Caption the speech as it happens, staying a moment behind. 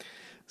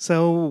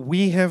So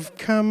we have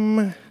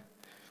come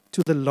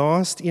to the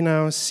last in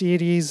our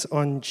series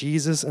on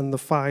Jesus and the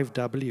 5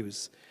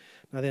 W's.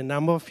 Now, there are a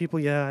number of people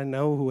here I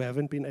know who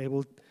haven't been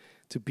able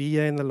to be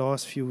here in the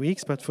last few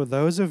weeks, but for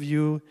those of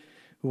you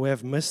who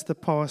have missed the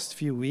past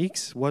few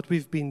weeks, what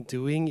we've been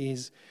doing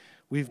is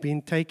we've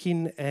been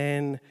taking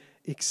an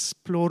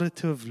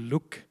explorative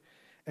look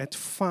at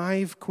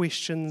 5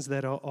 questions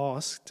that are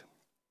asked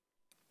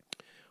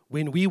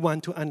when we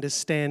want to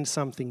understand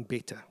something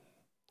better.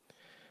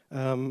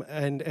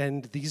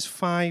 And these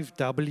 5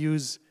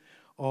 W's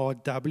are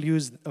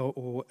W's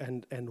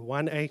and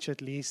one H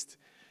at least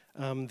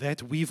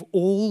that we've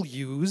all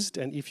used,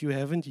 and if you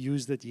haven't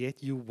used it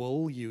yet, you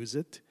will use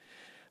it.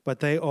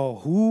 But they are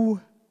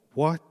who,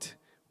 what,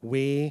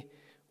 where,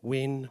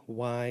 when,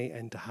 why,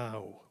 and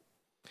how.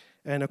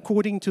 And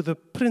according to the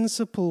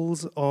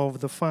principles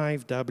of the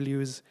 5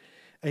 W's,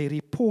 a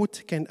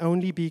report can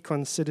only be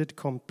considered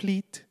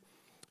complete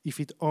if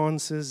it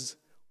answers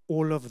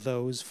all of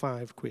those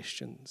 5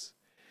 questions.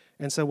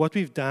 And so what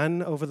we've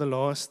done over the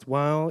last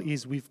while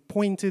is we've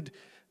pointed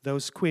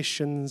those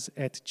questions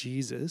at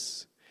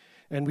Jesus,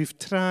 and we've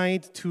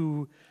tried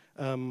to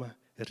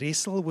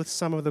wrestle with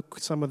some of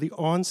the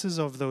answers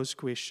of those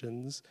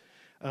questions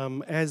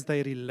as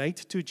they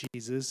relate to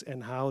Jesus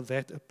and how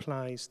that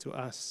applies to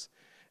us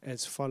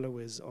as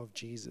followers of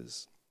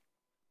Jesus.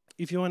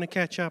 If you want to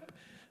catch up,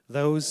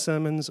 those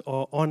sermons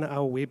are on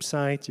our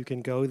website. You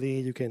can go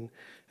there. You can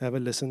have a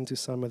listen to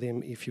some of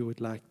them if you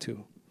would like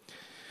to.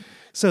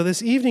 So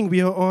this evening we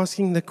are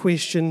asking the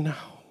question,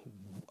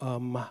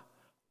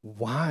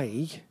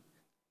 why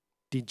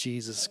did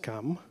Jesus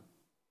come?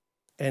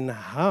 And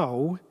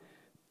how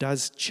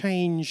does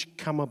change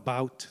come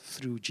about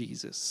through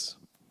Jesus?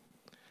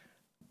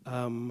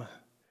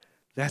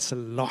 That's a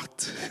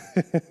lot.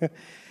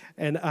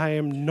 And I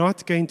am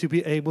not going to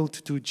be able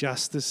to do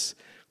justice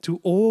to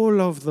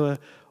all of the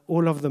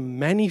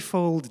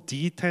manifold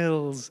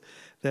details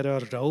that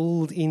are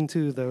rolled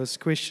into those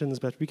questions,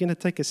 but we're going to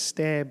take a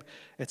stab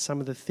at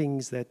some of the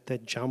things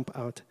that jump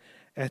out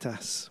at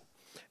us.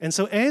 And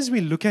so as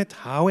we look at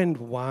how and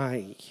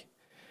why,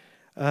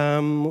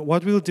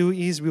 what we'll do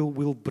is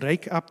we'll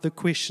break up the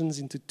questions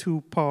into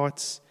 2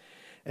 parts.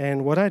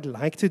 And what I'd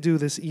like to do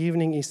this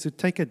evening is to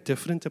take a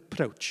different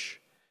approach.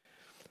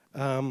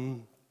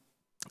 And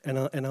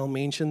I'll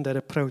mention that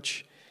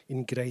approach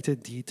in greater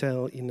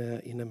detail in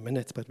a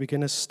minute. But we're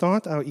going to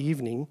start our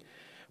evening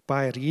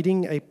by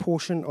reading a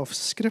portion of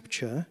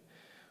Scripture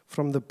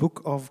from the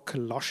book of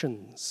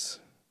Colossians.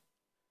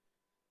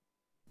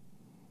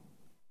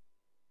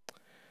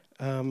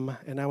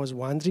 And I was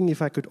wondering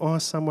if I could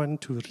ask someone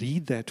to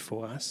read that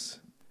for us.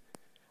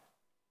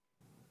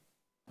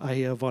 I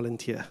hear a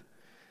volunteer.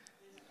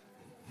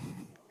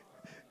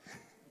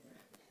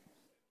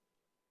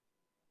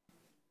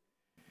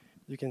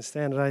 You can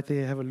stand right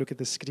there, have a look at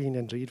the screen,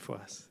 and read for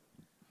us.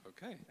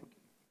 Okay.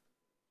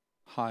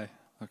 Hi.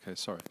 Okay,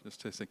 sorry,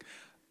 just testing.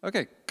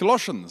 Okay,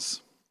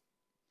 Colossians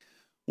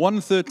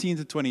 1:13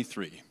 to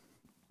 23.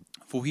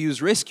 For he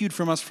was rescued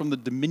from us from the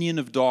dominion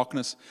of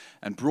darkness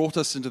and brought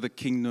us into the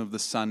kingdom of the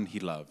Son he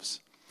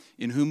loves,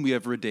 in whom we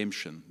have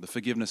redemption, the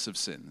forgiveness of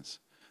sins.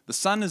 The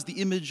Son is the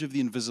image of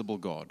the invisible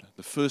God,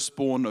 the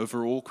firstborn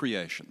over all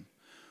creation.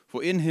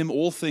 For in him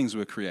all things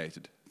were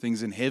created,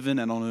 things in heaven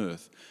and on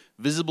earth,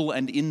 visible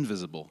and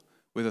invisible,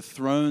 whether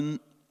thrones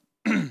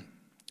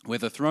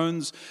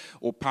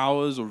or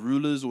powers or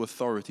rulers or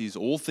authorities,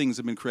 all things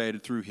have been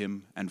created through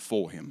him and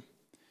for him.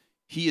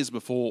 He is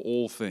before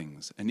all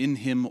things, and in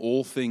him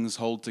all things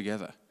hold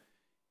together.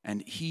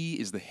 And he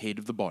is the head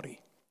of the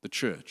body, the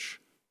church.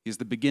 He is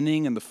the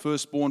beginning and the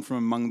firstborn from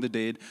among the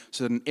dead,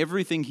 so that in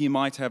everything he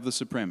might have the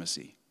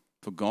supremacy.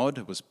 For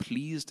God was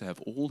pleased to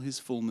have all his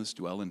fullness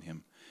dwell in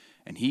him,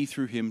 and he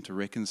through him to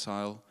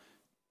reconcile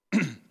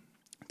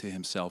to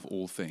himself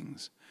all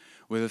things,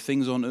 whether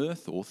things on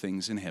earth or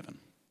things in heaven,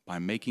 by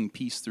making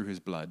peace through his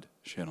blood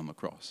shed on the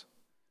cross.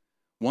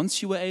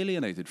 Once you were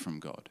alienated from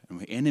God and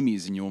were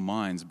enemies in your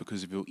minds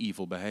because of your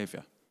evil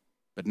behavior.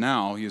 But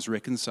now he has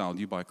reconciled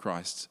you by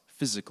Christ's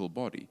physical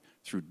body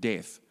through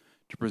death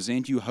to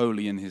present you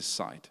holy in his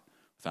sight,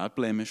 without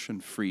blemish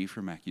and free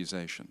from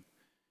accusation.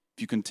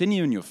 If you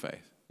continue in your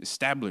faith,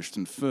 established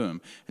and firm,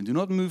 and do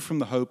not move from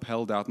the hope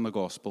held out in the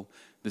gospel,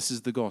 this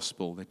is the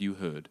gospel that you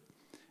heard,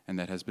 and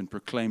that has been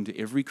proclaimed to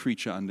every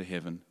creature under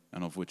heaven,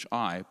 and of which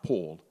I,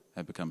 Paul,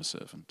 have become a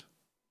servant.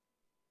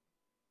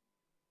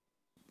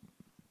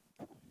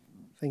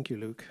 Thank you,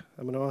 Luke.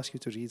 I'm going to ask you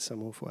to read some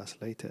more for us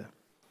later.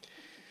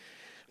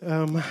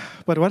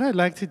 But what I'd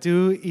like to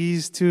do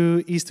is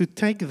to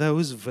take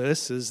those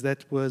verses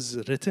that was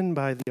written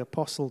by the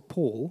Apostle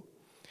Paul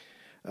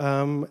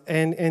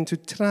and to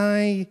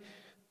try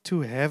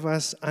to have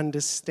us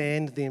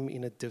understand them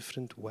in a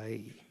different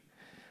way.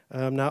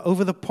 Now,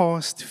 over the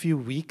past few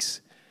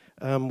weeks,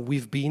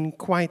 we've been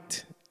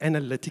quite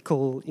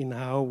analytical in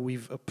how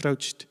we've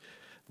approached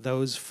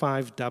those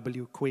 5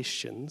 W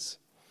questions.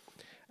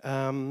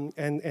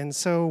 And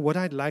so what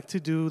I'd like to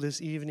do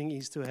this evening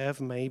is to have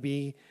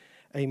maybe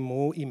a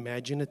more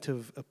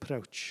imaginative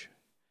approach.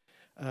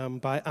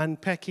 by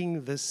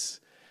unpacking this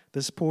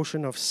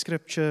portion of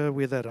Scripture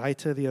where the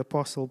writer, the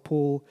Apostle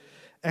Paul,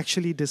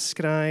 actually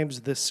describes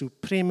the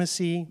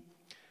supremacy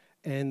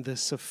and the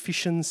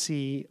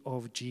sufficiency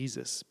of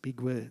Jesus.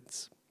 Big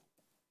words.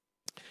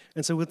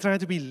 And so we'll try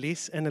to be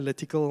less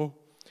analytical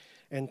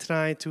and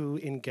try to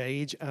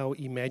engage our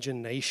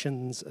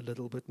imaginations a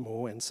little bit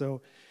more. And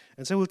so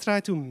we'll try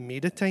to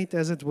meditate,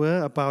 as it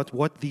were, about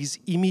what these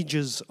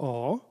images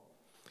are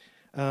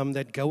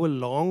that go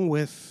along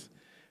with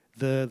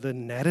the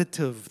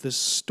narrative, the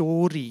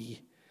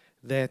story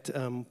that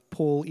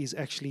Paul is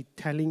actually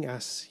telling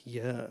us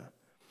here.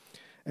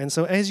 And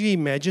so as you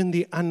imagine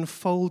the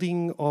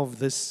unfolding of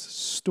this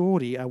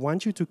story, I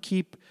want you to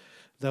keep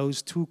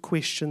those two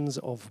questions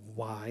of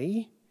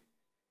why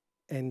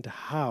and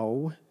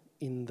how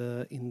in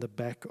the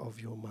back of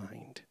your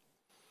mind.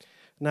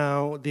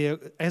 Now,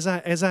 as I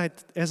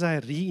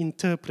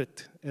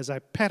reinterpret, as I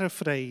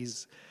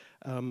paraphrase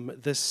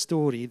this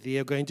story,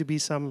 there are going to be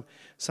some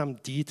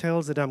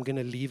details that I'm going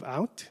to leave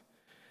out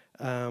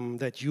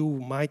that you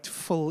might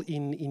fill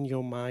in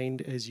your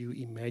mind as you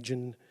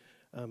imagine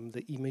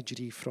the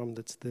imagery from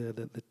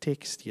the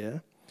text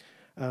here.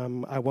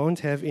 I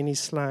won't have any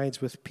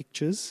slides with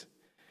pictures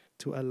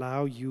to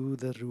allow you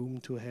the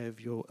room to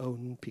have your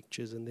own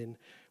pictures, and then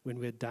when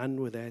we're done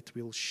with that,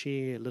 we'll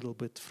share a little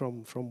bit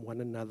from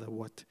one another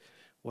what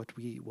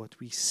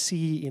we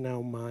see in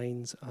our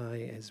mind's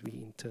eye as we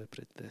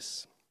interpret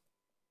this.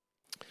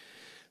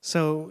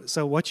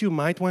 So what you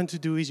might want to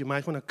do is you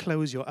might want to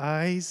close your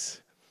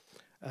eyes,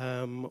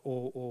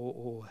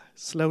 or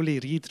slowly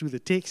read through the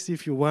text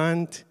if you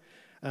want,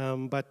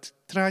 but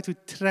try to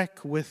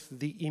track with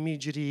the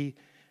imagery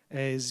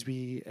as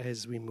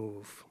we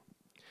move.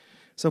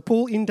 So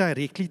Paul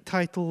indirectly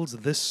titles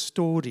this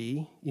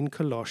story in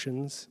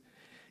Colossians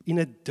in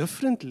a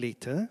different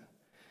letter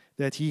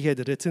that he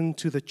had written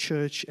to the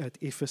church at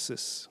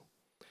Ephesus.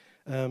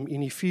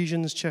 In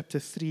Ephesians chapter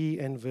 3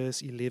 and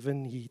verse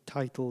 11, he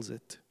titles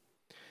it.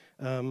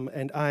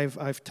 And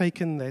I've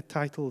taken that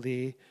title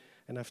there,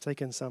 and I've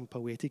taken some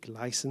poetic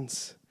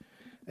license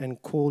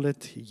and call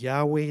it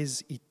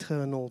Yahweh's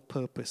eternal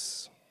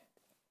purpose.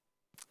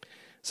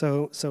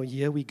 So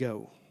here we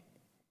go.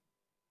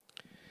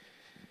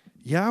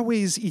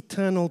 Yahweh's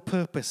eternal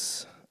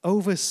purpose,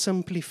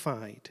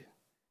 oversimplified,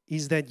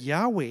 is that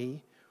Yahweh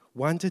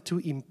wanted to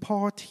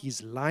impart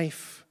his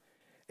life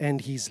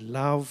and his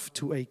love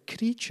to a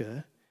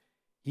creature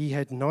he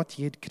had not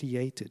yet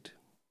created,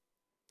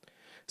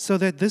 so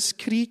that this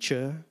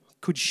creature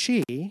could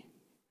share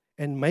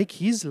and make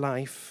his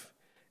life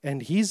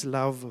and his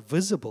love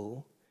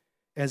visible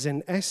as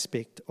an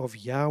aspect of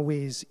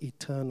Yahweh's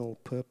eternal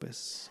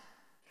purpose.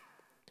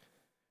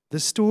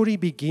 The story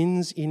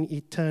begins in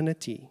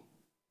eternity,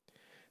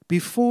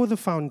 before the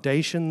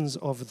foundations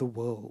of the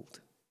world,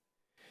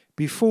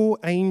 before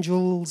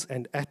angels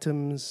and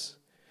atoms,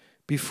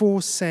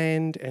 before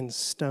sand and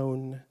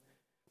stone,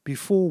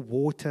 before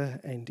water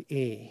and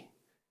air,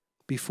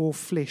 before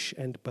flesh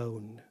and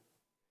bone,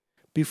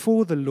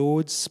 before the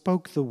Lord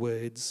spoke the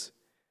words,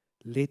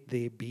 "Let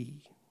there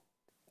be."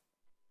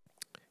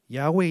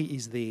 Yahweh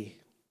is there.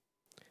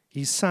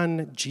 His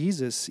Son,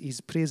 Jesus, is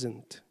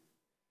present.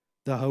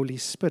 The Holy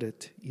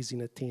Spirit is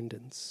in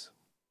attendance.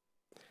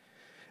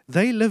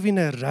 They live in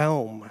a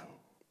realm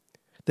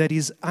that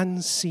is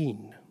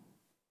unseen,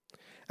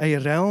 a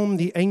realm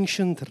the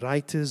ancient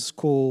writers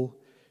call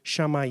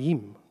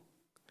Shamayim,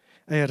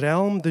 a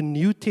realm the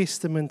New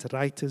Testament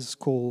writers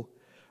call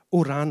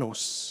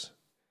Oranos,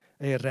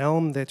 a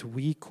realm that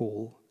we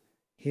call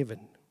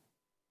heaven.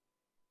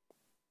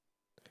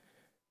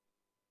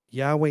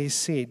 Yahweh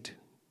said,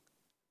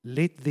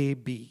 "Let there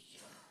be."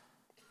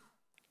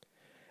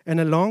 And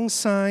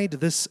alongside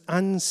this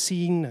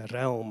unseen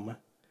realm,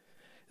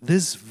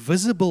 this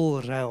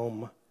visible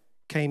realm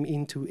came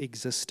into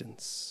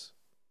existence.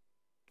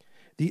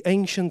 The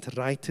ancient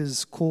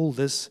writers call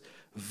this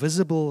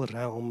visible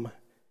realm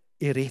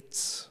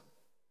Eretz.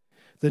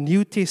 The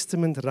New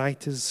Testament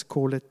writers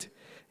call it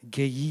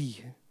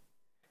Gei,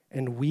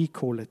 and we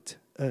call it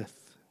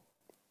earth.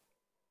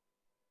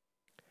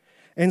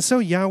 And so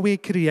Yahweh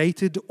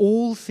created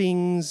all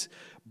things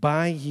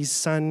by his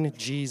Son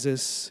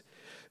Jesus,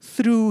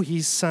 through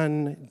his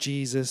Son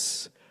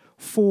Jesus,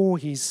 for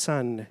his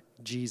Son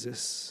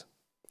Jesus.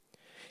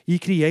 He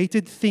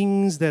created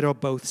things that are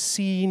both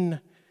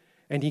seen,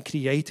 and he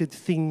created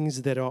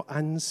things that are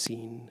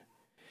unseen.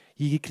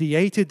 He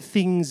created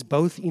things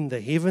both in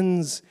the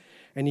heavens,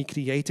 and he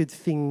created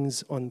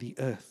things on the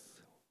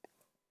earth.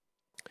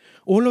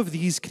 All of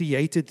these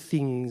created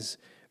things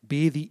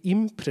bear the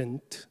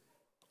imprint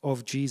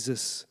of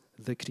Jesus,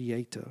 the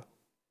Creator.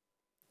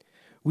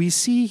 We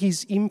see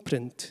his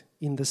imprint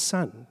in the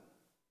sun.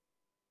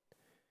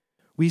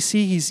 We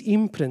see his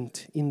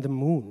imprint in the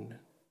moon.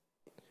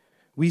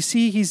 We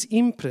see his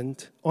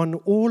imprint on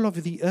all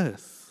of the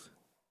earth.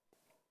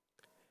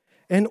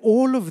 And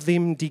all of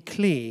them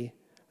declare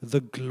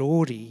the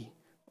glory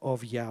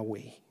of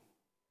Yahweh.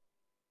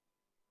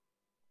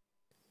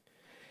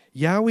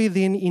 Yahweh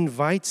then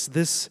invites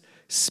this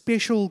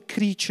special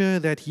creature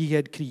that he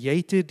had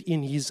created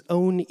in his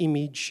own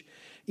image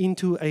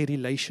into a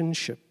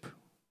relationship.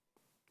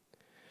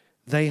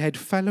 They had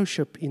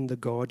fellowship in the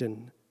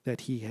garden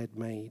that he had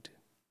made.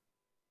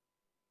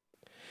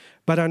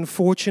 But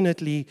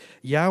unfortunately,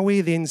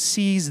 Yahweh then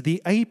sees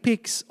the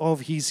apex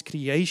of his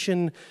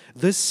creation,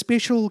 this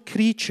special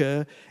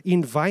creature,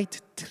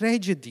 invite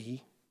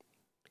tragedy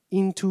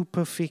into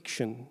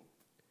perfection.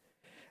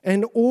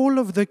 And all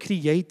of the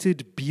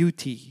created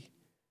beauty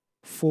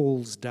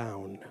falls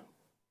down.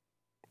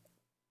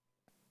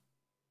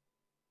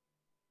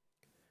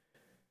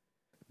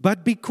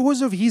 But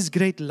because of his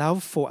great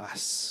love for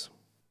us,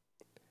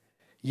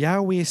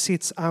 Yahweh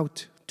sets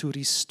out to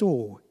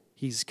restore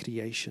his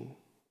creation.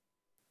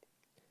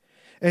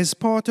 As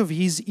part of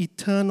his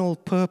eternal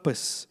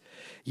purpose,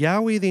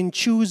 Yahweh then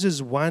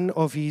chooses one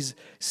of his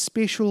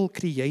special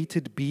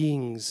created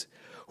beings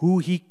who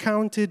he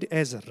counted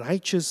as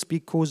righteous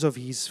because of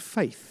his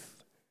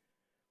faith,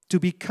 to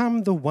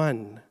become the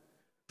one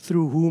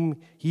through whom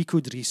he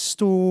could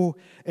restore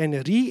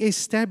and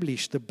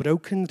re-establish the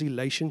broken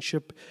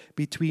relationship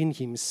between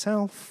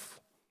himself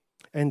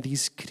and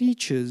these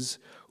creatures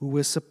who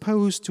were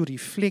supposed to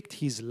reflect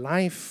his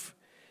life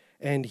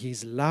and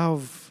his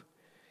love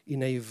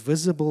in a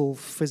visible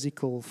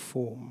physical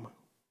form.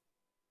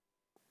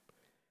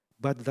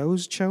 But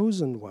those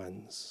chosen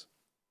ones,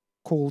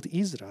 called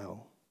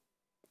Israel,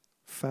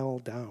 fell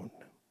down.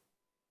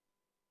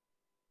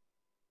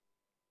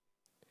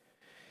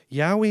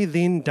 Yahweh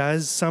then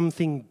does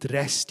something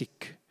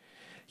drastic.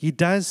 He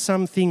does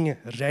something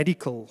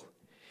radical.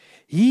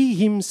 He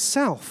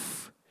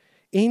himself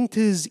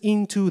enters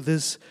into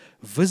this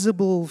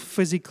visible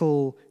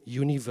physical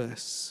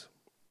universe.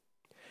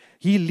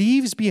 He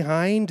leaves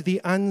behind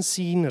the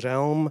unseen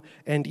realm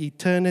and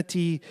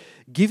eternity,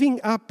 giving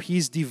up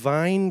his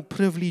divine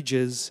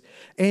privileges,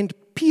 and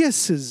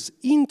pierces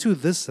into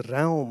this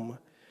realm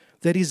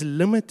that is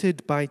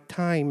limited by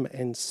time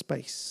and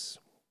space.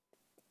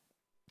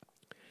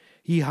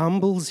 He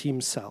humbles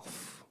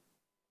himself.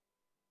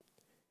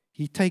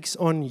 He takes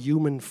on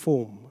human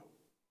form.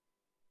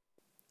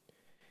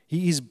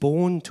 He is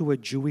born to a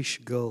Jewish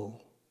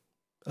girl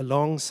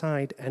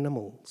alongside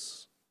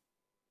animals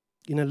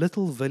in a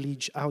little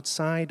village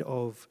outside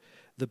of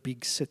the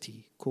big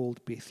city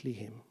called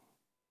Bethlehem.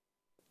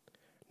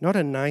 Not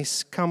a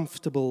nice,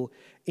 comfortable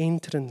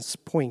entrance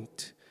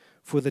point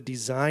for the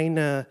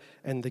designer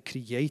and the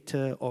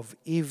creator of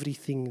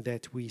everything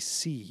that we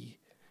see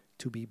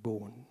to be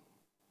born.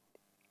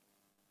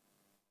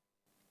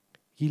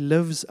 He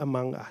lives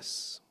among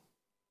us,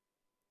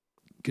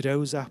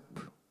 grows up,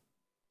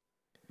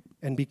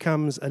 and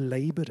becomes a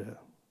laborer,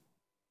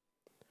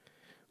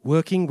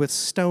 working with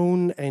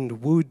stone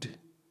and wood,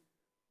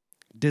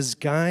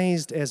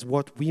 disguised as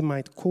what we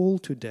might call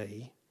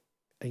today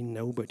a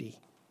nobody.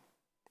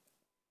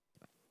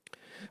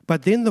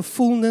 But then the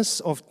fullness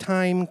of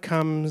time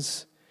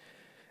comes,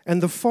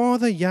 and the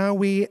Father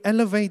Yahweh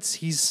elevates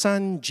his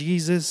Son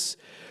Jesus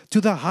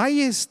to the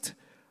highest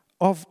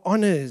of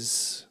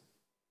honors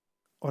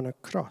on a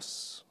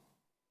cross.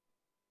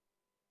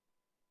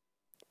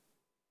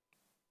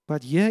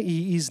 But here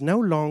he is no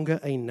longer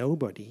a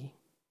nobody,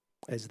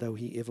 as though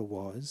he ever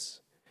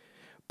was,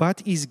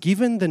 but is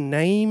given the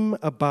name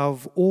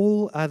above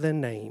all other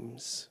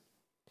names,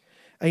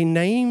 a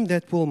name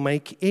that will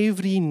make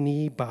every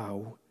knee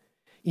bow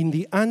in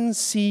the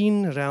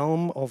unseen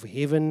realm of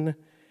heaven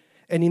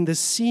and in the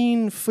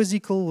seen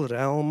physical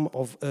realm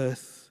of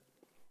earth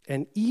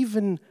and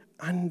even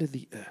under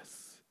the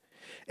earth.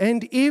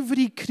 And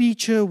every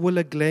creature will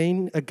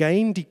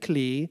again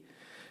declare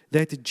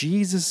that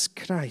Jesus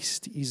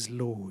Christ is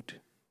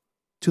Lord,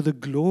 to the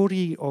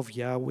glory of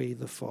Yahweh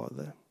the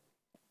Father.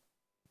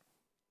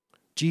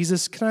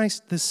 Jesus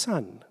Christ the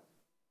Son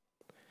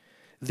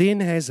then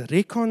has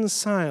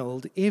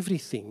reconciled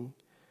everything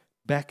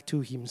back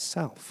to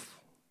himself.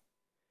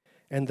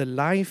 And the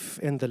life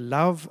and the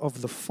love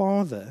of the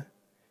Father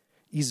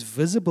is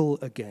visible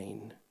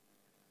again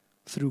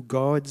through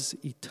God's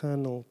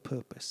eternal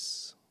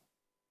purpose.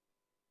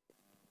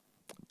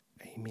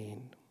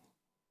 Amen.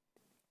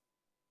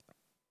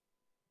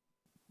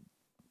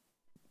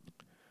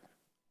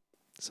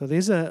 So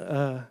there's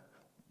a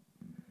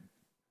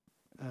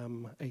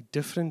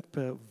different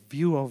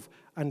view of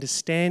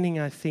understanding,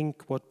 I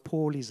think, what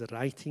Paul is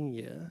writing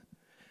here.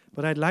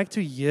 But I'd like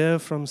to hear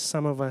from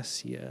some of us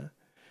here,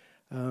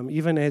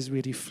 even as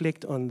we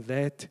reflect on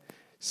that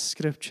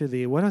scripture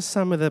there. What are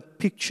some of the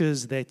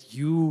pictures that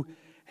you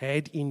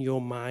had in your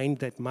mind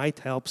that might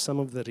help some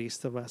of the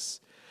rest of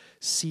us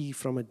see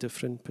from a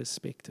different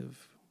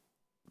perspective?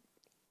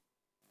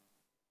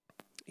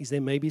 Is there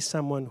maybe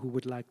someone who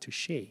would like to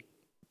share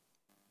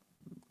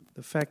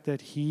the fact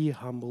that he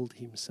humbled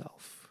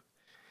himself?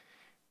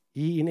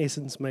 He, in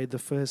essence, made the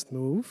first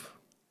move,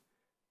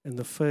 and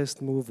the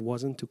first move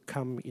wasn't to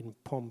come in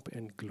pomp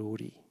and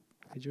glory.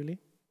 Hey, Julie?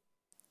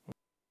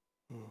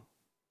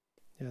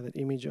 Yeah, that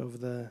image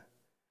of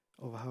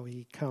how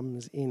he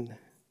comes in.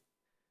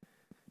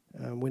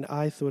 When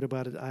I thought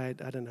about it, I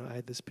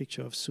had this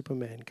picture of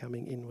Superman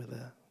coming in with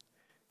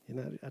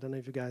I don't know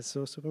if you guys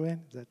saw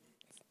Superman. Is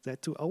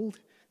that too old?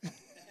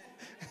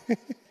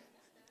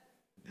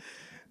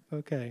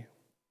 Okay.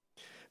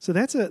 So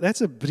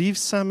that's a brief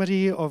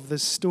summary of the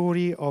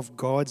story of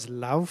God's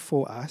love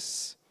for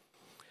us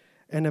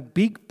and a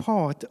big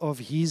part of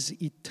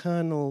his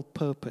eternal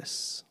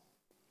purpose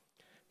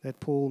that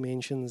Paul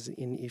mentions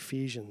in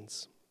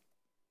Ephesians.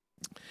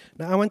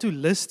 Now I want to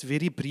list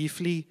very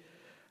briefly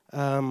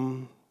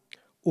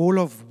all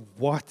of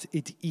what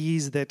it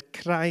is that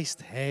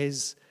Christ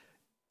has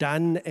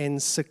done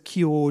and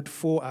secured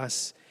for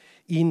us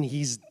in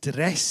his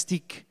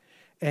drastic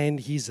and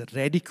his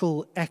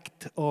radical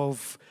act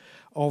of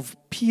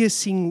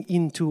piercing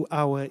into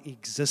our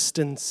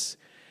existence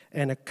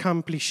and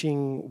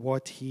accomplishing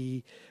what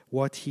he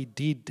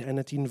did. And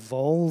it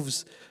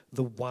involves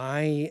the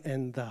why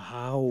and the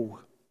how.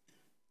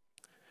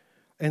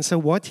 And so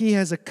what he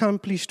has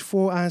accomplished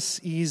for us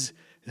is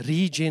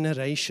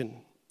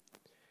regeneration.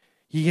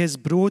 He has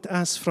brought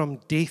us from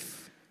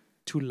death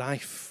to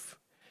life,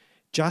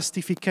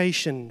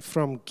 justification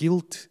from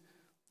guilt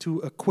to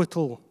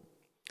acquittal,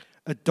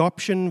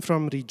 adoption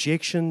from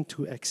rejection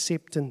to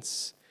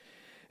acceptance,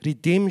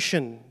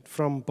 redemption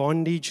from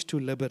bondage to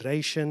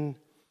liberation,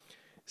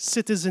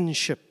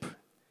 citizenship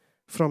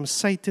from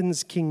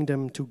Satan's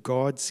kingdom to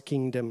God's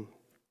kingdom,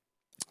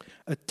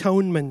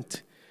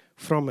 atonement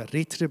from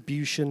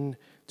retribution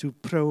to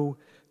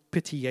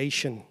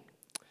propitiation,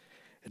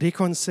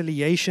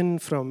 reconciliation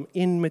from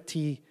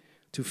enmity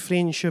to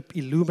friendship,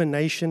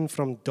 illumination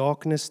from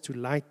darkness to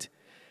light,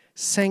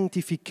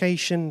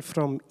 sanctification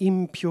from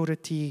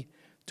impurity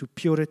to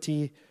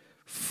purity,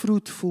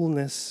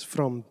 fruitfulness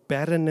from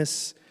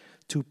barrenness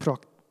to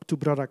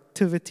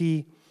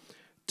productivity,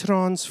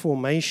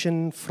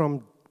 transformation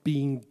from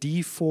being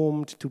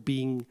deformed to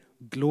being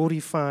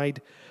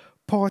glorified,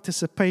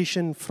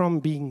 participation from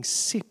being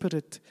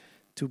separate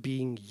to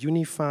being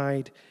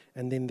unified,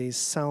 and then there's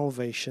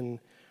salvation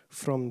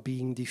from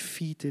being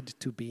defeated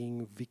to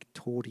being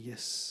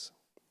victorious.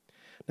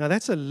 Now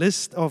that's a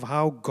list of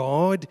how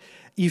God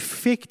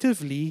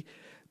effectively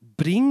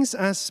brings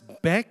us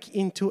back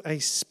into a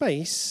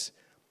space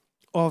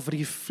of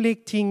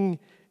reflecting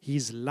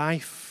his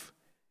life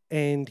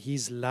and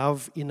his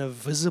love in a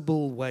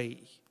visible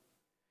way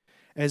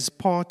as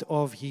part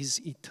of his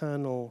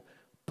eternal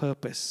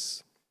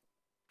purpose.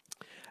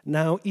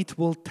 Now it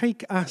will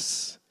take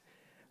us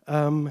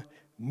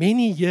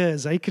many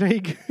years,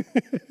 Craig?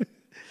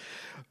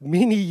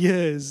 Many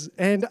years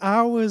and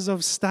hours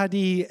of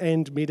study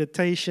and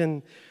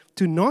meditation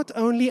to not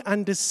only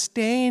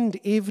understand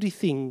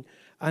everything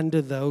under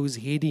those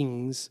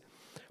headings,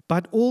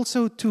 but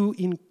also to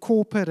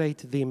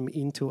incorporate them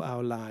into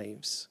our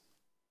lives.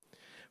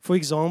 For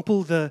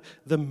example, the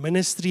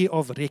ministry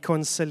of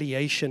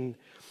reconciliation.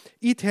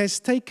 It has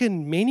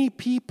taken many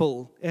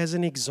people, as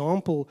an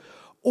example,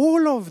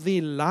 all of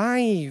their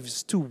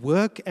lives to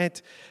work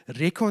at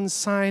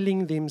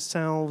reconciling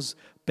themselves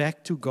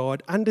back to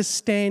God,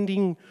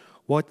 understanding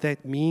what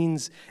that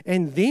means,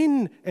 and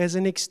then as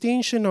an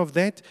extension of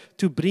that,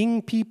 to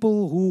bring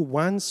people who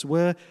once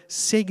were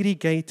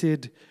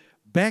segregated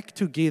back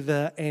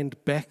together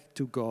and back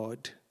to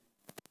God.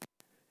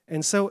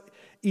 And so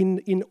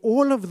in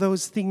all of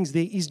those things,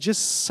 there is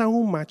just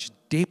so much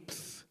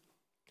depth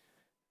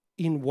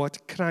in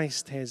what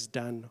Christ has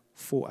done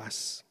for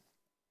us.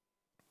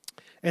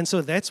 And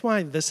so that's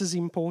why this is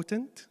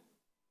important.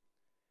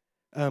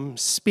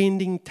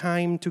 Spending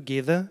time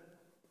together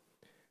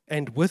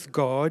and with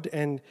God,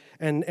 and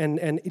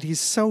it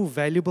is so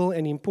valuable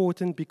and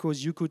important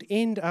because you could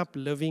end up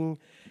living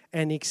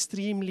an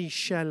extremely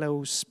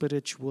shallow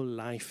spiritual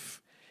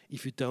life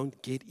if you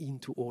don't get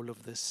into all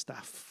of this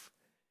stuff.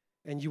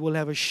 And you will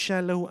have a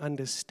shallow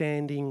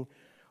understanding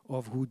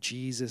of who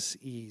Jesus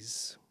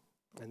is.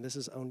 And this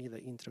is only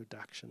the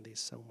introduction. There's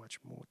so much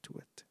more to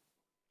it.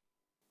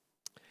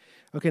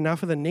 Okay, now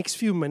for the next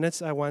few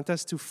minutes, I want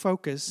us to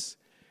focus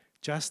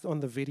just on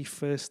the very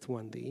first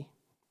one there,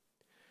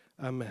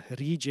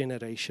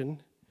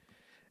 regeneration.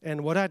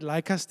 And what I'd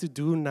like us to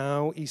do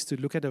now is to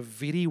look at a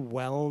very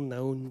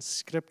well-known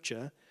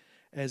scripture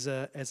as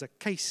a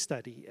case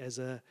study, as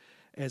an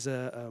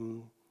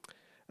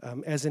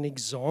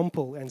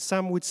example. And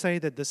some would say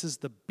that this is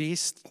the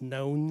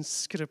best-known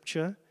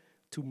scripture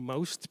to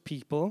most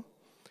people.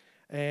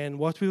 And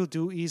what we'll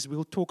do is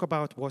we'll talk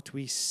about what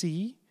we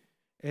see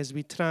as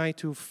we try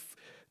to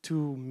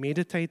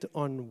meditate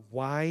on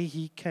why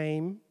he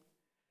came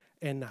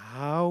and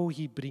how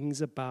he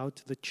brings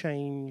about the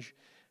change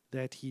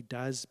that he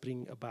does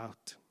bring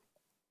about.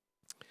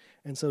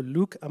 And so,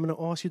 Luke, I'm going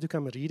to ask you to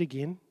come read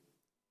again.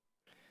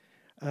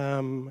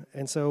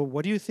 And so,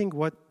 what do you think?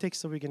 What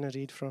text are we going to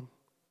read from?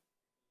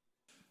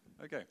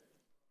 Okay.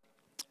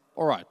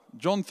 All right.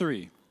 John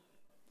 3.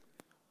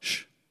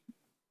 Shh.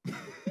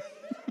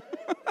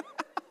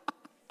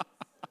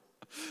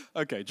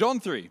 Okay, John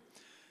 3.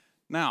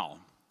 Now,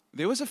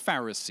 there was a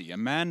Pharisee, a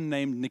man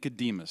named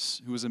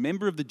Nicodemus, who was a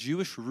member of the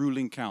Jewish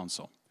ruling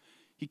council.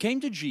 He came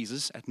to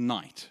Jesus at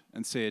night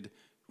and said,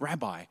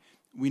 "Rabbi,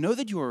 we know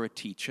that you are a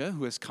teacher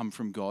who has come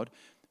from God,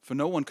 for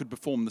no one could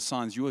perform the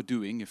signs you are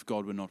doing if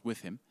God were not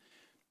with him."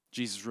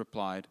 Jesus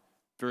replied,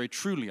 "Very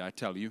truly, I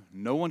tell you,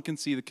 no one can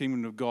see the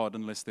kingdom of God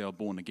unless they are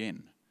born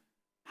again."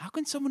 "How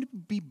can someone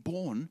be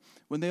born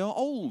when they are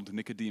old?"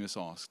 Nicodemus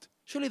asked.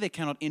 "Surely they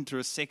cannot enter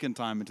a second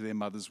time into their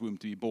mother's womb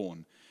to be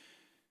born."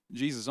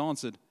 Jesus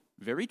answered,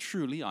 "Very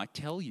truly, I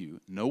tell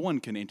you, no one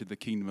can enter the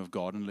kingdom of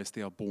God unless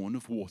they are born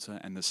of water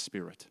and the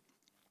Spirit.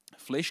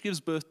 Flesh gives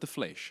birth to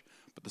flesh,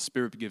 but the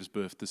Spirit gives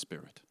birth to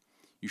spirit.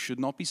 You should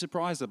not be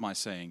surprised at my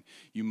saying,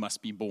 'You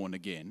must be born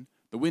again.'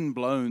 The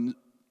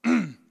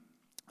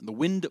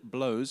wind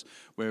blows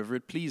wherever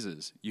it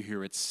pleases. You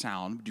hear its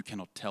sound, but you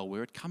cannot tell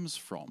where it comes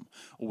from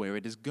or where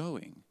it is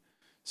going.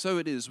 So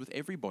it is with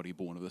everybody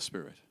born of the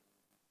Spirit."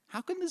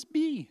 "How can this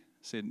be?"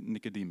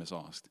 Nicodemus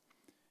asked.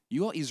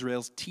 "You are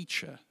Israel's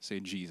teacher,"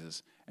 said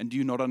Jesus, "and do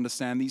you not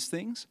understand these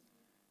things?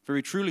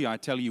 Very truly, I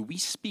tell you, we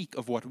speak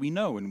of what we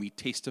know and we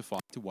testify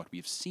to what we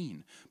have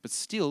seen. But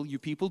still, you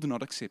people do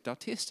not accept our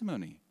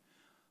testimony.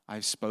 I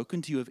have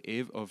spoken to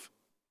you of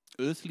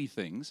earthly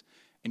things,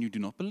 and you do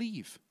not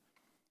believe.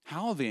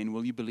 How then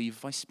will you believe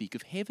if I speak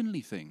of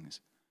heavenly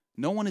things?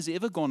 No one has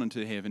ever gone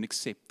into heaven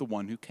except the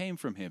one who came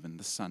from heaven,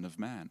 the Son of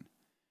Man.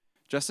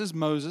 Just as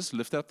Moses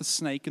lifted up the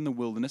snake in the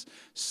wilderness,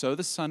 so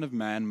the Son of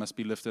Man must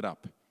be lifted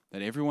up,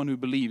 that everyone who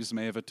believes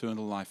may have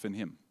eternal life in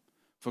him.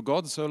 For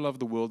God so loved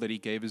the world that he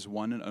gave his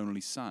one and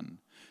only Son,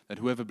 that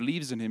whoever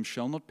believes in him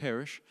shall not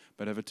perish,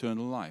 but have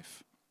eternal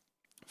life.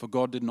 For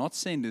God did not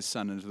send his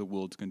Son into the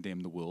world to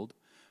condemn the world,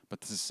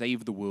 but to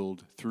save the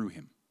world through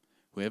him.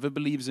 Whoever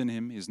believes in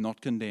him is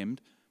not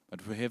condemned,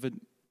 but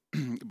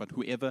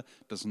whoever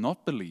does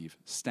not believe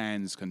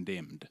stands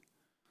condemned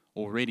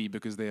already,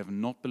 because they have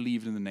not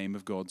believed in the name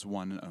of God's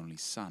one and only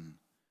Son.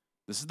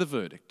 This is the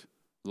verdict.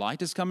 Light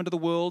has come into the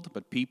world,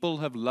 but people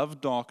have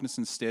loved darkness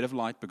instead of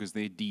light because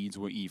their deeds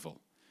were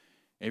evil.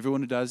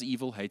 Everyone who does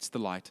evil hates the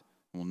light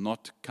and will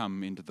not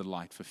come into the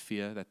light for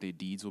fear that their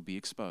deeds will be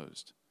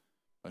exposed.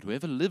 But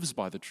whoever lives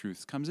by the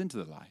truth comes into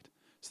the light,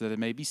 so that it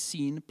may be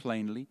seen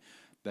plainly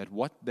that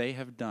what they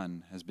have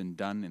done has been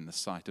done in the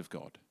sight of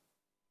God."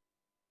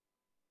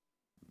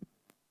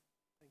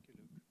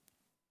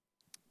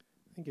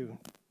 Thank you.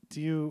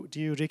 Do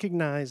you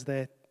recognize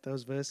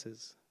those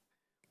verses?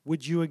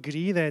 Would you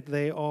agree that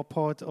they are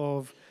part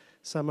of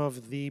some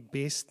of the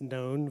best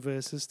known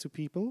verses to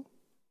people?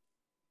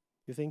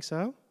 You think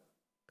so?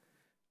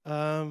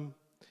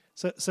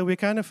 So we're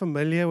kind of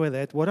familiar with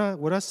that. What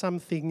are some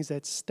things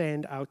that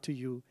stand out to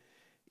you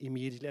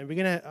immediately?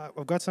 And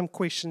I've got some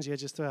questions here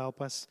just to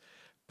help us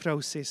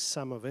process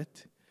some of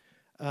it.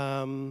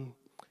 And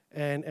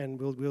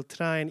we'll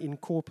try and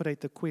incorporate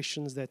the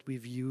questions that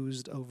we've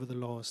used over the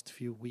last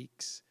few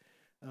weeks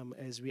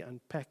as we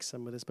unpack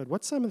some of this. But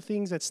what's some of the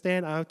things that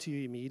stand out to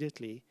you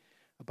immediately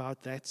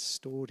about that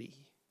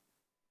story?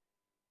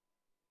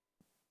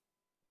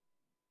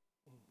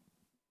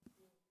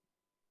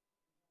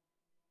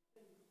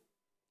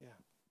 Yeah.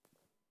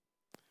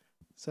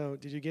 So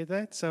did you get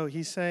that? So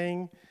he's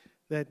saying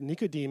that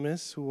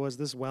Nicodemus, who was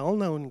this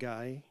well-known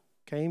guy,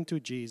 came to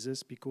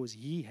Jesus because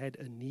he had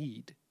a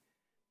need,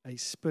 a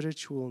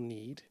spiritual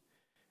need,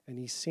 and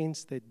he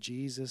sensed that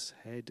Jesus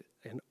had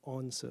an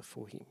answer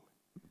for him.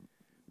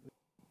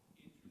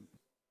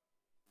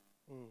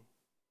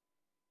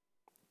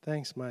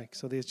 Thanks, Mike.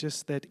 So there's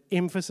just that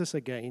emphasis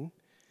again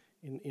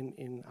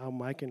in how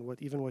Mike and what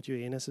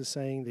Johannes is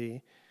saying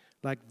there.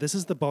 Like, this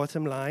is the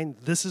bottom line.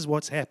 This is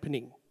what's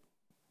happening.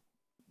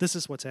 This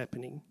is what's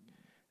happening.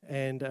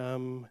 And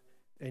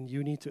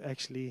you need to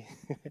actually,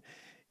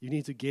 you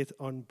need to get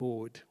on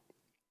board.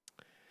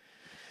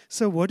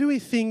 So what do we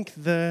think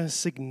the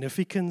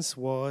significance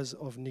was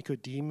of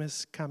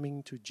Nicodemus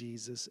coming to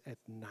Jesus at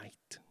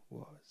night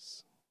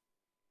was?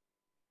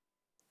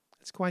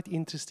 It's quite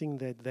interesting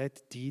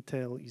that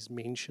detail is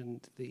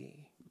mentioned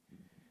there.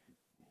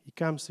 He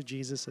comes to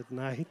Jesus at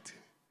night.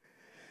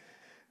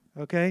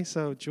 Okay,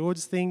 so George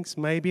thinks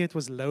maybe it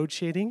was load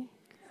shedding.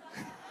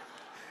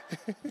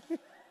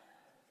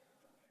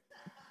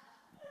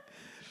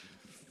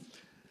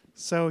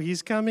 So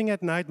his coming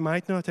at night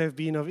might not have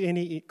been of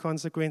any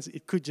consequence.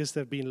 It could just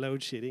have been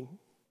load shedding.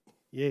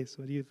 Yes,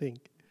 what do you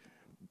think?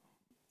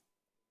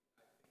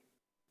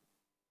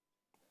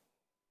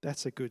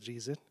 That's a good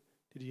reason.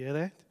 Did you hear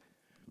that?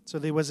 So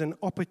there was an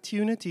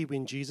opportunity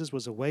when Jesus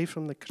was away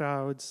from the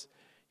crowds.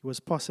 He was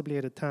possibly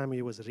at a time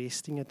he was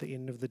resting at the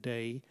end of the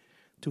day,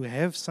 to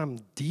have some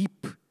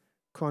deep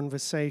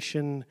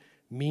conversation,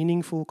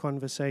 meaningful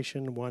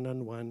conversation,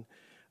 one-on-one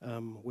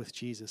with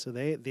Jesus. So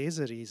there's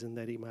a reason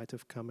that he might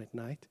have come at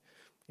night.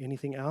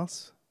 Anything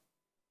else?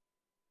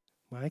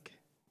 Mike?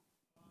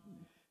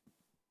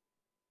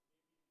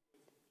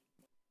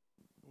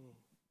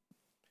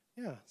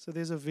 Yeah, so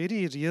there's a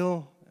very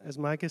real, as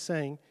Mike is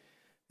saying,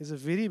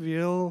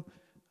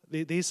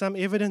 there's some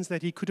evidence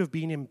that he could have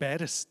been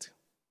embarrassed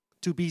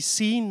to be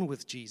seen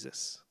with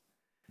Jesus.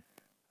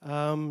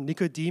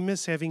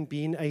 Nicodemus, having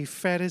been a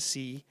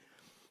Pharisee,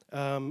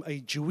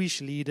 a Jewish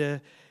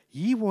leader,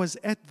 he was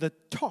at the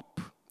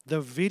top,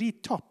 the very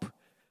top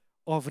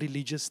of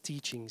religious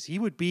teachings. He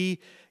would be,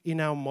 in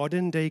our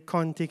modern day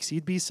context,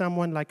 he'd be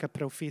someone like a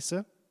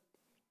professor.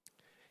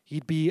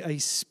 He'd be a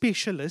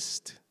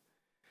specialist.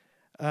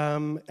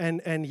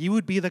 And he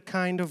would be the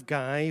kind of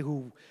guy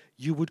who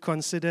you would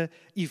consider,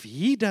 if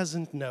he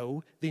doesn't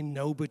know, then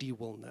nobody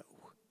will know.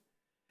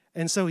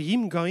 And so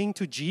him going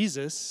to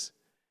Jesus,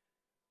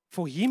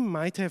 for him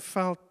might have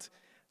felt,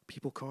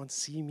 people can't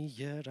see me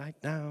here right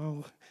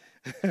now.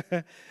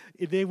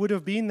 There would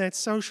have been that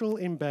social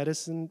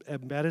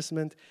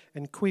embarrassment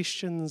and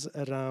questions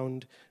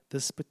around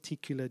this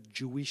particular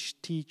Jewish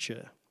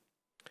teacher.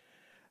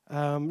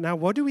 Now,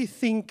 what do we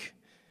think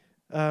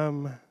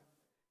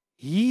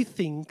he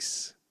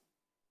thinks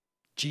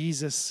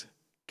Jesus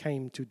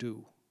came to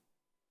do?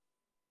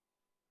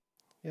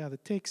 Yeah, the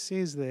text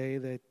says there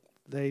that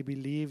they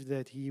believed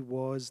that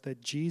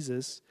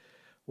Jesus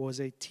was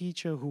a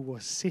teacher who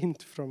was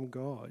sent from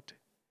God.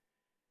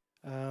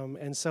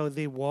 And so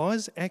there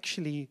was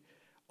actually,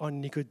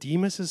 on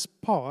Nicodemus's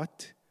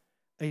part,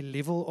 a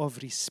level of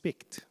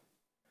respect,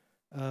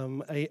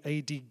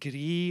 a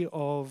degree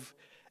of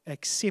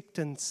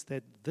acceptance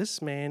that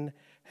this man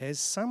has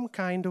some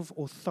kind of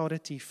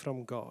authority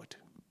from God.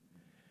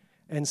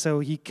 And so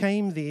he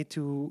came there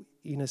to,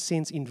 in a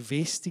sense,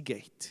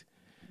 investigate.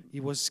 He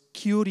was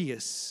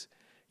curious.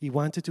 He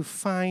wanted to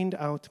find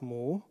out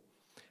more.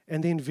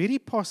 And then very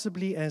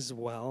possibly as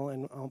well,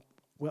 and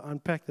we'll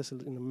unpack this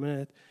in a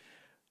minute,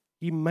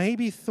 he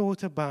maybe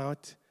thought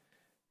about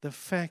the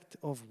fact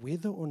of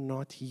whether or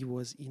not he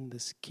was in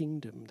this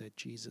kingdom that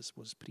Jesus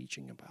was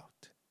preaching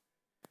about.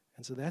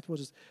 And so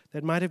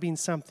that might have been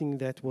something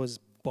that was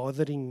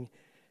bothering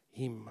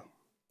him.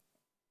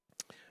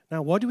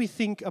 Now, what do we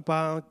think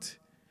about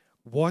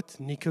what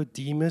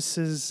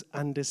Nicodemus's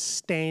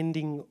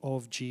understanding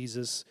of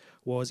Jesus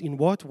was? In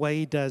what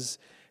way does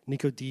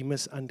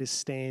Nicodemus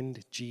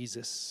understand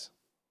Jesus?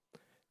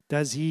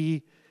 Does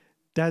he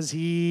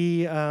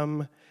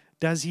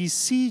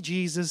see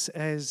Jesus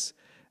as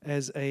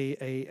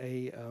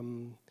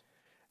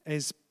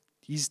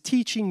his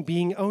teaching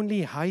being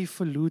only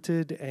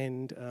highfalutin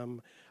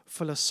and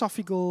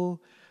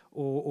philosophical,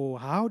 or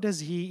how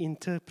does he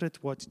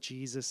interpret what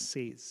Jesus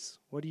says?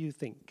 What do you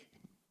think?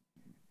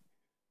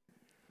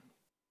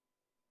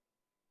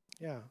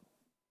 Yeah,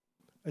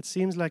 it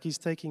seems like he's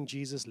taking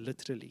Jesus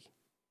literally.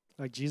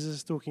 Like Jesus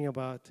is talking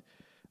about,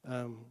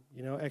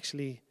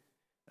 actually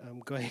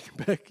going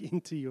back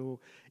into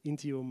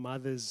your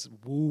mother's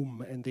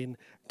womb and then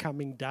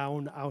coming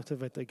down out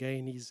of it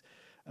again. He's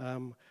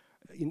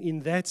in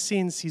that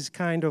sense, he's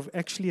kind of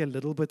actually a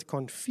little bit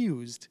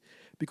confused,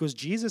 because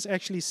Jesus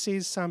actually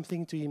says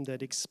something to him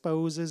that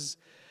exposes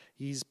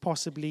his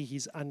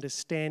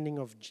understanding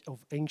of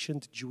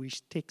ancient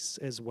Jewish texts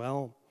as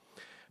well.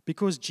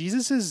 Because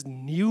Jesus'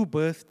 new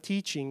birth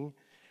teaching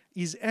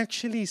is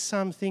actually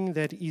something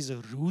that is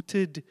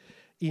rooted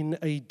in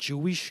a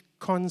Jewish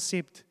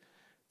concept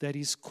that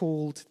is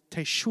called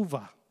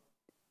teshuvah.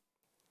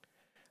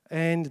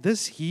 And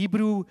this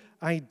Hebrew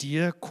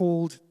idea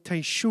called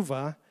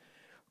teshuvah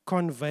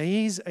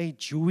conveys a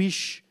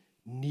Jewish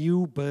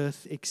new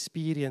birth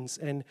experience.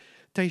 And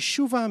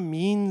teshuvah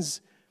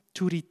means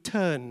to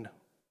return,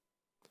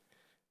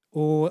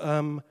 or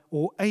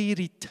a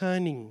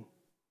returning.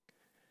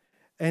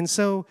 And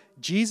so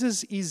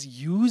Jesus is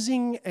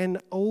using an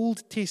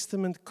Old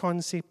Testament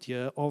concept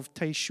here of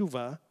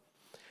teshuvah,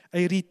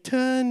 a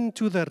return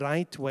to the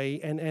right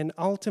way and an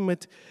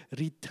ultimate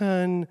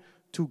return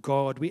to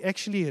God. We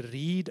actually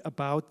read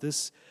about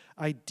this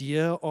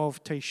idea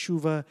of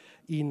teshuvah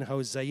in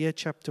Hosea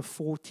chapter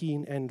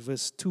 14 and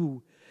verse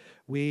 2,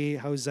 where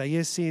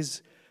Hosea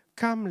says,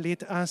 "Come,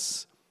 let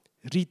us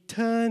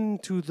return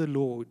to the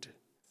Lord.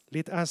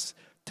 Let us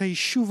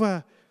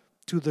teshuvah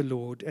to the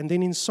Lord." And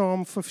then in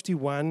Psalm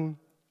 51,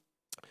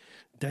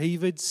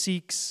 David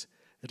seeks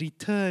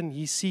return.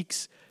 He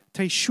seeks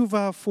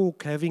teshuvah for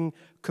having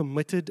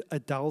committed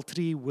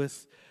adultery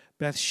with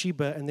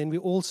Bathsheba. And then we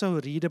also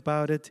read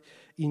about it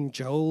in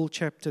Joel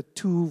chapter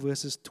 2,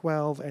 verses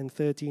 12 and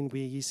 13,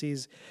 where he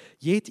says,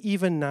 "Yet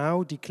even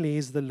now,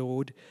 declares the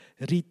Lord,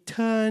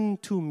 return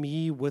to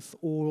me with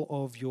all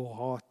of your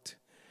heart,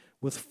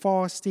 with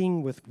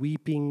fasting, with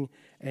weeping,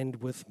 and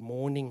with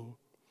mourning."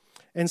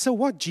 And so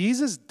what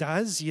Jesus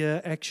does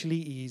here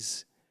actually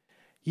is,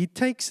 he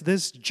takes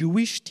this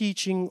Jewish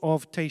teaching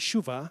of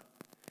teshuvah,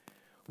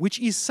 which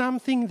is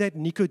something that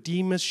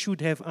Nicodemus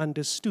should have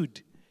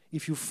understood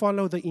if you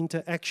follow the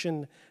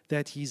interaction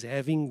that he's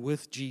having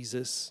with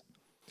Jesus,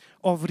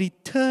 of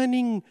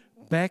returning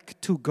back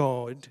to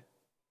God.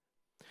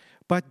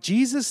 But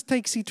Jesus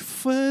takes it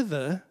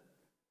further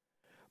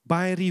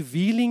by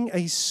revealing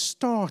a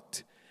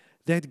start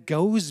that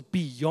goes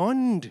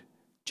beyond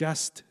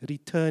just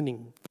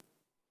returning.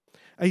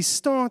 A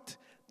start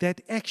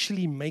that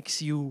actually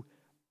makes you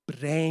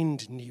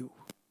brand new.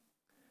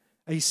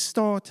 A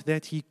start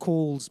that he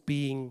calls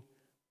being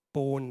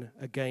born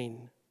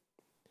again.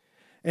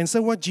 And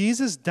so what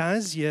Jesus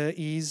does here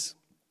is,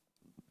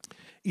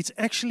 it's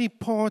actually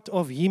part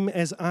of him,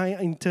 as I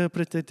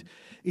interpret it,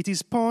 it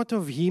is part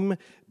of him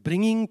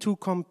bringing to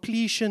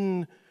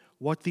completion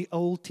what the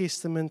Old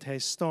Testament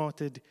has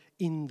started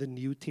in the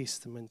New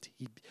Testament.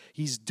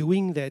 He's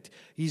doing that.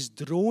 He's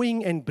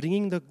drawing and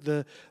bringing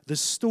the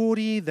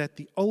story that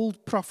the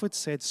old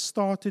prophets had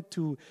started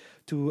to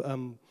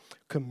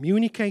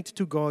communicate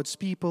to God's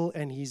people,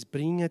 and he's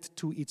bringing it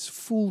to its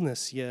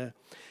fullness here.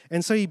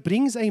 And so he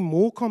brings a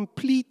more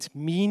complete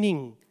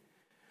meaning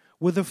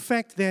with the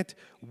fact that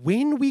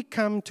when we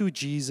come to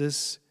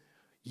Jesus,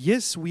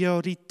 yes, we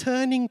are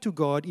returning to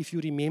God. If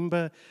you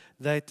remember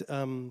that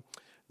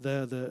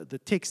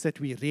the text that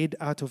we read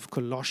out of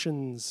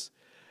Colossians,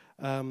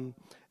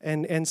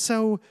 and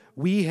so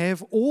we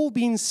have all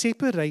been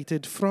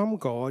separated from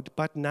God,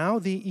 but now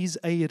there is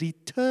a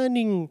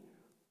returning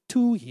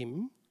to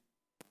Him.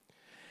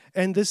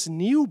 And this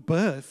new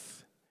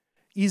birth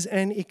is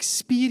an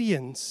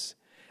experience,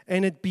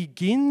 and it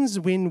begins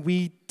when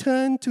we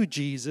turn to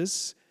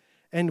Jesus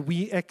and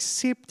we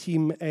accept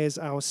Him as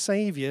our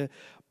Savior,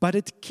 but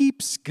it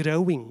keeps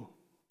growing.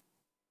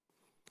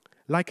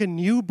 Like a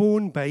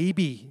newborn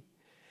baby,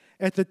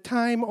 at the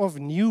time of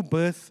new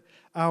birth,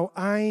 our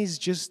eyes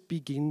just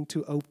begin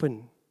to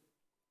open.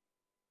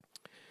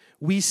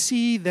 We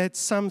see that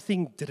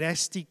something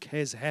drastic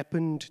has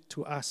happened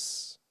to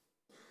us,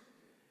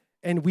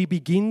 and we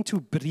begin to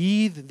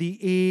breathe the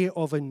air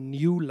of a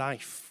new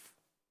life.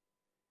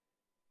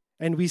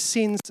 And we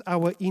sense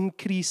our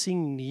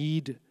increasing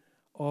need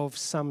of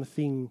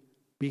something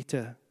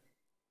better.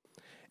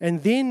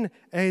 And then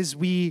as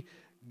we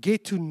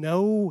get to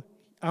know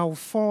our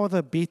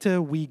Father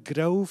better, we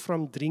grow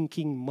from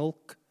drinking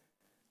milk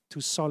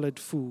to solid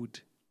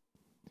food.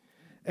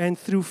 And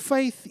through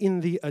faith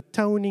in the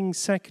atoning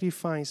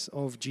sacrifice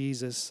of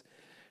Jesus,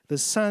 the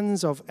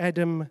sons of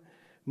Adam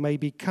may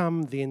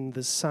become then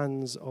the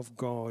sons of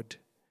God.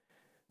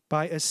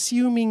 By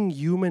assuming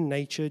human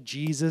nature,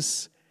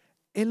 Jesus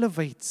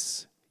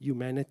elevates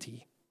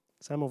humanity.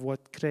 Some of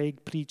what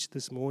Craig preached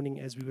this morning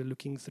as we were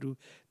looking through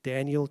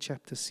Daniel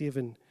chapter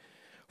 7.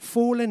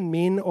 Fallen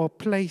men are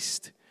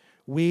placed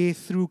where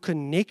through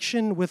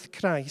connection with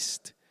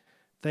Christ,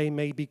 they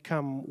may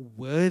become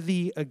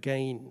worthy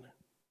again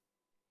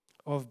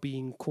of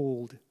being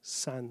called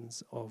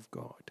sons of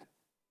God.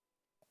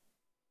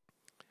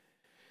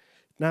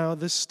 Now,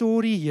 the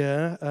story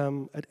here,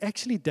 it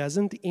actually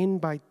doesn't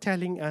end by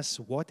telling us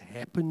what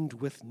happened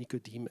with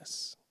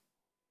Nicodemus.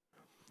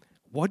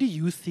 What do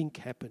you think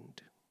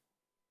happened?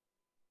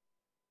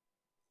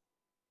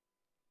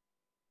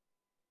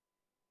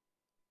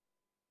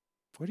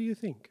 What do you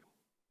think?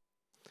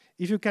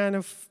 If you kind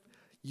of,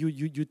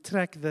 you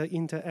track the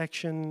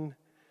interaction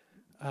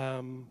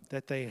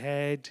that they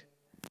had,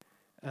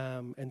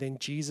 and then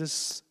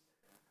Jesus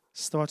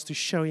starts to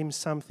show him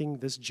something,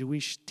 this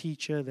Jewish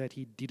teacher that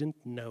he didn't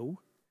know,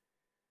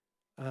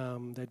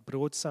 that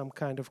brought some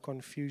kind of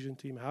confusion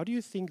to him. How do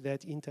you think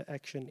that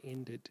interaction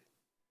ended?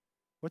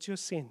 What's your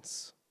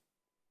sense?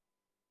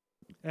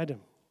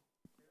 Adam?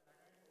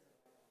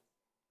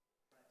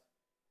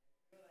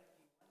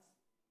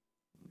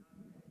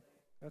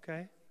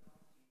 Okay.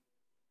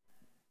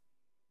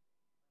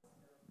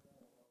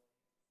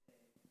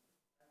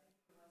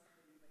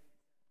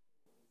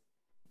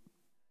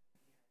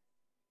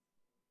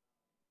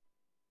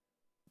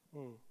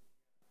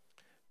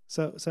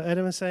 So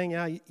Adam is saying,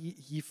 yeah,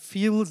 he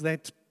feels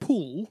that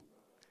pull,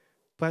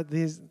 but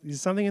there's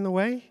something in the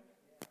way.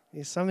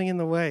 There's something in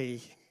the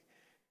way.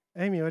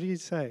 Amy, what do you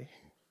say?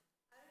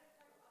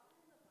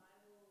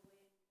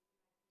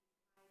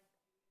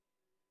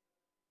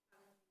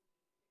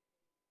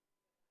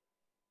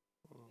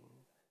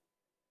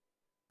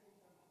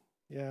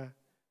 Yeah.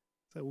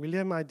 So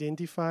William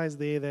identifies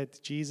there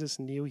that Jesus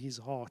knew his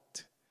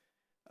heart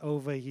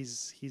over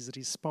his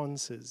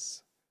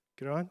responses.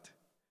 Grant?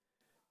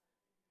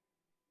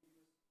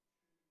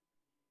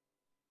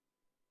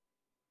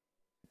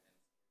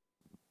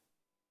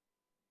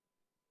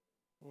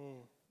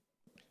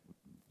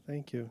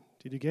 Thank you.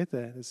 Did you get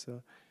that?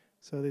 So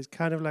there's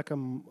kind of like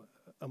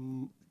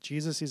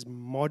Jesus is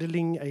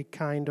modeling a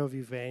kind of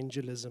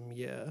evangelism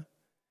here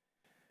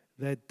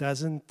that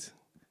doesn't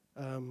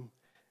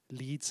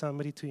lead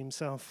somebody to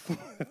himself,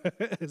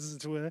 as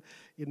it were,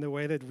 in the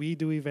way that we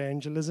do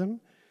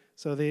evangelism.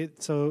 So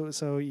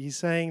he's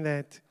saying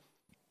that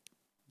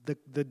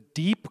the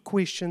deep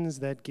questions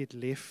that get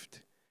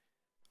left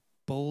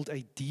build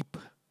a deep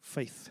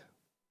faith.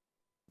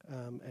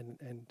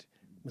 And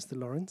Mr.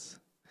 Lawrence?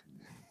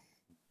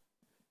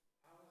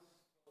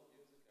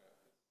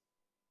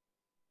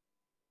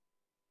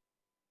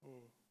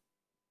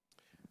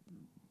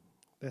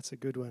 That's a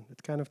good one.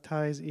 It kind of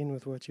ties in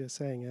with what you're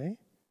saying, eh?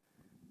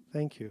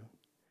 Thank you.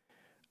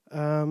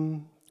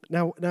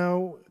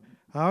 Now,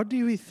 how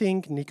do we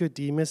think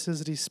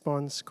Nicodemus's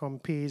response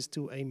compares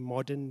to a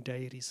modern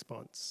day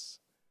response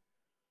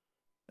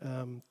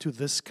to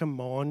this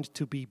command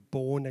to be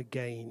born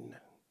again?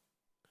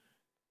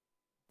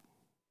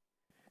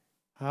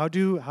 How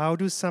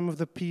do some of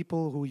the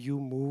people who you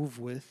move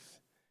with,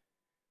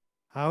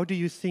 how do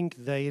you think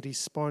they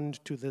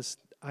respond to this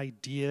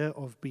idea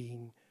of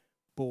being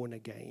born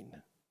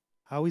again?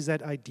 How is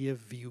that idea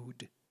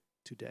viewed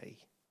today,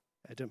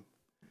 Adam?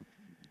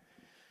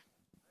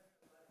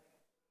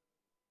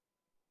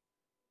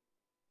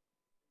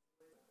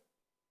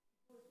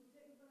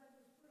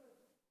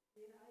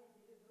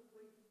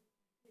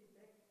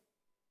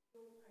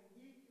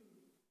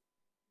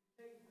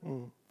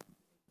 Mm.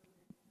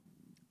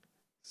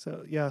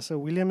 So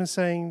William is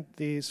saying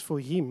there's for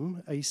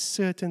him a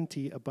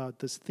certainty about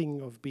this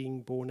thing of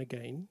being born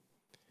again,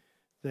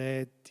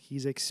 that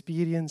his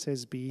experience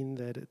has been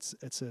that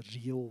it's a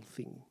real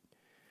thing.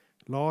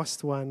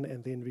 Last one,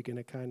 and then we're going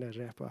to kind of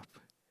wrap up.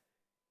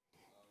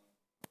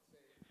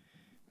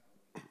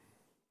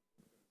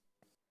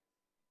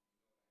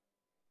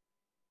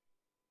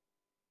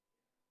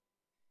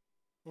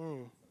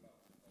 Mm.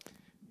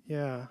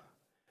 Yeah.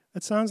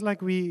 It sounds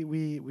like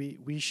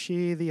we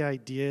share the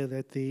idea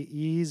that there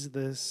is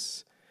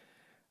this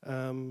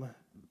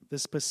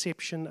this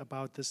perception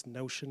about this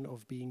notion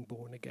of being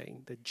born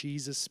again that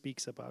Jesus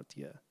speaks about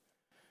here.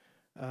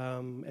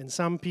 And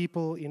some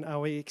people, in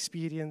our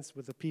experience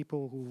with the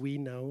people who we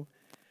know,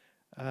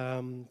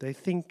 they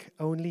think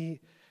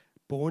only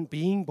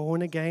being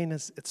born again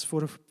it's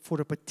for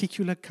a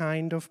particular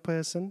kind of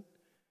person.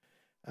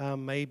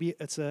 Maybe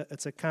it's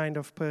a kind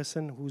of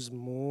person who's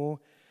more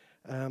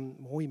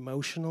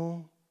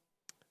emotional,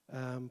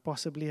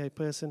 possibly a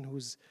person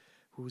who's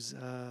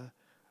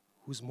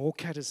more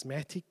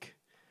charismatic,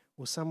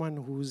 or someone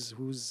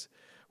who's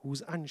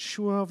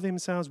unsure of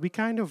themselves. We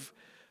kind of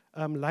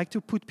like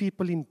to put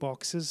people in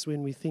boxes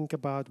when we think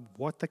about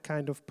what the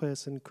kind of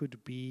person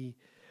could be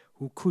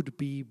who could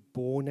be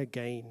born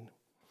again.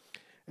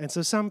 And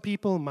so some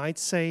people might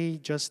say,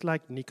 just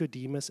like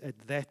Nicodemus at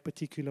that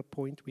particular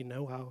point, we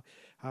know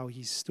how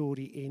his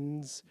story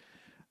ends.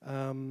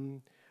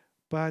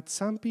 But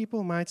some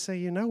people might say,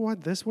 you know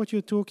what, this what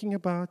you're talking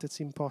about, it's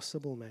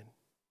impossible, man.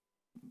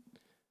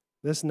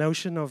 This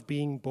notion of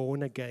being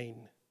born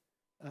again,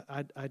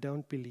 I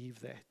don't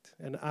believe that.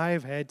 And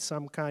I've had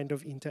some kind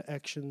of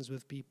interactions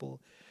with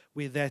people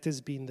where that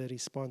has been the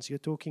response. You're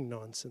talking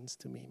nonsense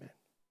to me, man.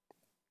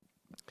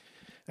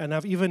 And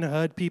I've even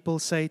heard people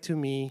say to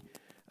me,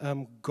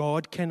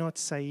 God cannot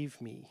save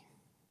me.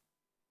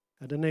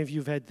 I don't know if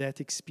you've had that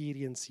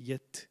experience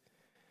yet.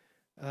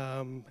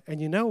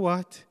 And you know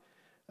what?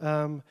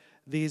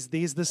 There's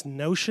this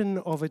notion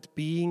of it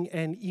being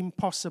an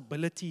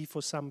impossibility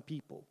for some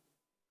people.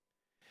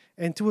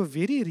 And to a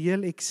very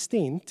real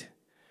extent,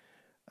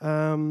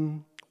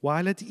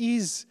 while it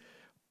is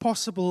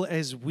possible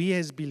as we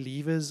as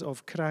believers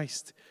of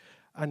Christ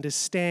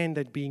understand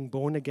that being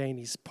born again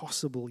is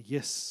possible,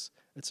 yes,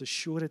 it's a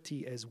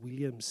surety, as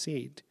William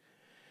said.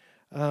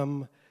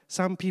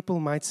 Some people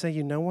might say,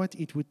 you know what,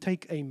 it would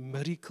take a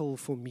miracle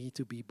for me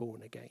to be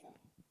born again.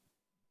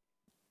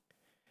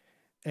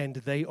 And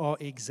they are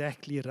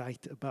exactly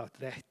right about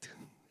that.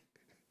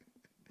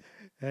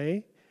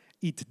 Hey?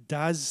 It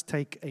does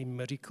take a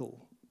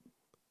miracle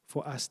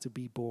for us to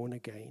be born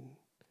again.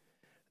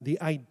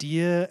 The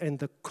idea and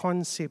the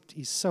concept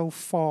is so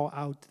far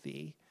out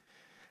there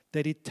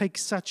that it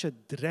takes such a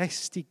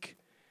drastic,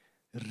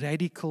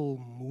 radical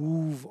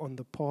move on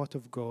the part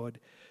of God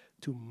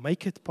to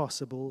make it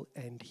possible,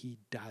 and He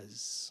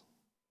does.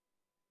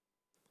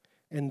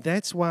 And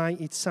that's why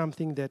it's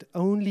something that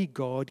only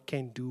God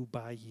can do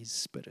by His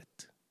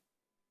Spirit.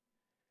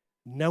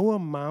 No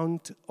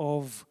amount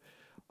of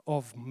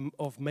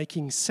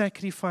making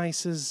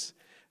sacrifices,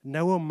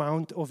 no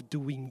amount of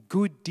doing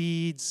good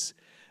deeds,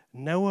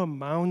 no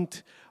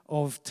amount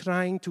of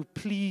trying to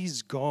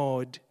please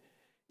God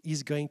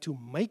is going to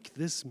make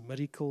this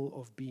miracle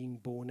of being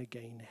born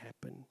again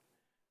happen.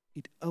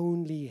 It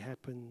only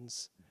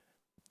happens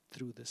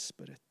through the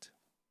Spirit.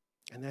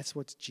 And that's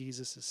what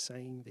Jesus is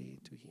saying there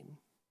to him.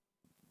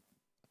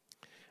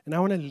 And I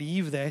want to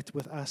leave that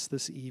with us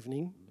this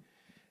evening.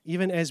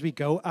 Even as we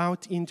go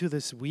out into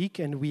this week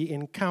and we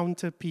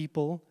encounter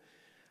people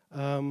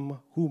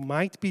who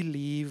might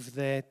believe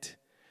that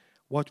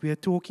what we are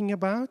talking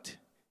about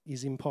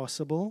is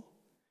impossible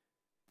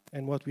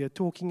and what we are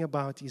talking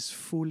about is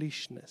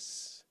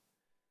foolishness.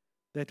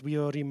 That we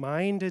are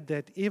reminded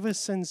that ever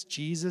since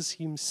Jesus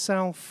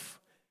himself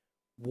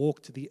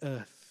walked the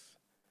earth,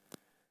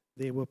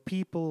 there were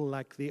people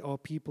like there are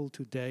people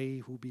today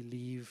who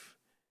believe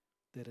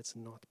that it's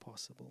not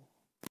possible.